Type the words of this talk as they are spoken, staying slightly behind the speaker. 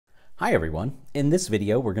Hi everyone. In this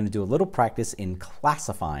video, we're going to do a little practice in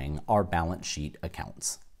classifying our balance sheet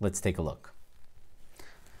accounts. Let's take a look.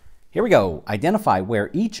 Here we go. Identify where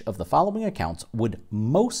each of the following accounts would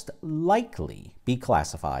most likely be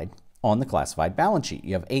classified on the classified balance sheet.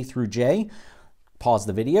 You have A through J. Pause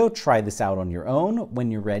the video, try this out on your own. When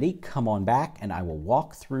you're ready, come on back and I will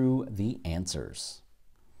walk through the answers.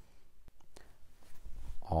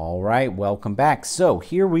 All right, welcome back. So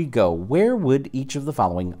here we go. Where would each of the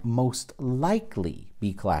following most likely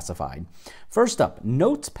be classified? First up,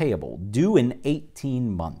 notes payable due in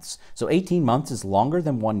 18 months. So 18 months is longer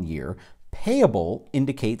than 1 year. Payable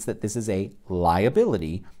indicates that this is a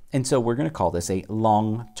liability, and so we're going to call this a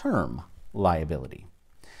long-term liability.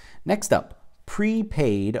 Next up,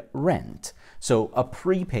 prepaid rent. So a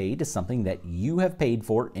prepaid is something that you have paid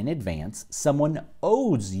for in advance. Someone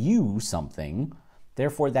owes you something.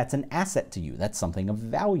 Therefore, that's an asset to you. That's something of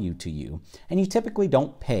value to you. And you typically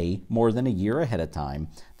don't pay more than a year ahead of time.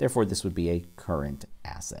 Therefore, this would be a current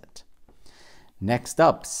asset. Next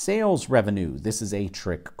up, sales revenue. This is a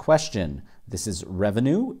trick question. This is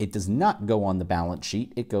revenue. It does not go on the balance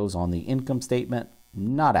sheet. It goes on the income statement.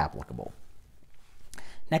 Not applicable.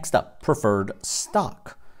 Next up, preferred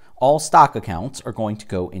stock. All stock accounts are going to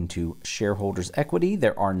go into shareholders' equity.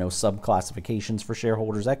 There are no subclassifications for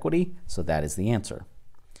shareholders' equity, so that is the answer.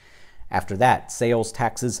 After that, sales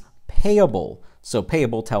taxes payable. So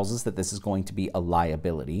payable tells us that this is going to be a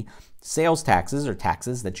liability. Sales taxes are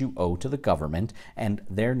taxes that you owe to the government, and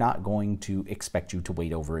they're not going to expect you to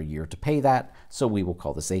wait over a year to pay that, so we will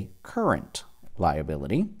call this a current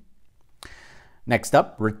liability. Next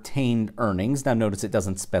up, retained earnings. Now notice it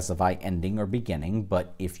doesn't specify ending or beginning,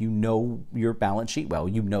 but if you know your balance sheet well,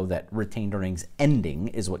 you know that retained earnings ending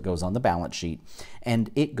is what goes on the balance sheet, and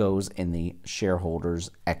it goes in the shareholders'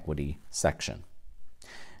 equity section.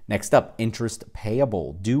 Next up, interest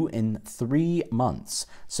payable, due in 3 months.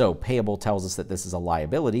 So payable tells us that this is a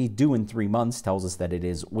liability. Due in 3 months tells us that it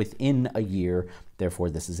is within a year. Therefore,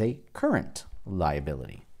 this is a current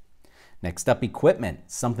liability. Next up, equipment,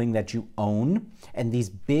 something that you own, and these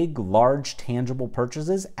big, large, tangible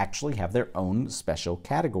purchases actually have their own special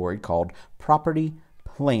category called property,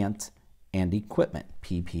 plant, and equipment,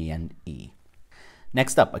 PP&E.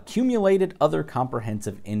 Next up, accumulated other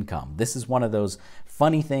comprehensive income. This is one of those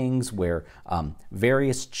funny things where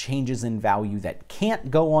various changes in value that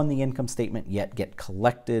can't go on the income statement yet get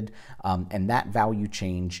collected, and that value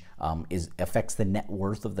change affects the net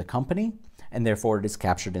worth of the company, and therefore it is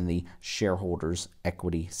captured in the shareholders'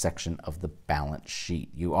 equity section of the balance sheet.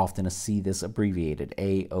 You often see this abbreviated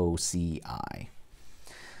AOCI.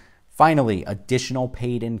 Finally, additional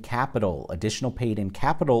paid-in capital. Additional paid-in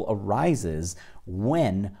capital arises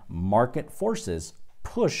when market forces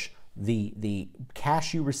push the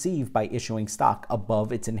cash you receive by issuing stock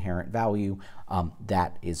above its inherent value.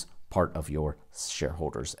 That is part of your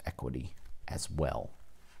shareholders' equity as well.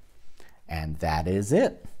 And that is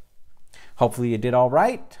it. Hopefully you did all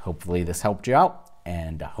right. Hopefully this helped you out,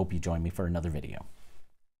 and I hope you join me for another video.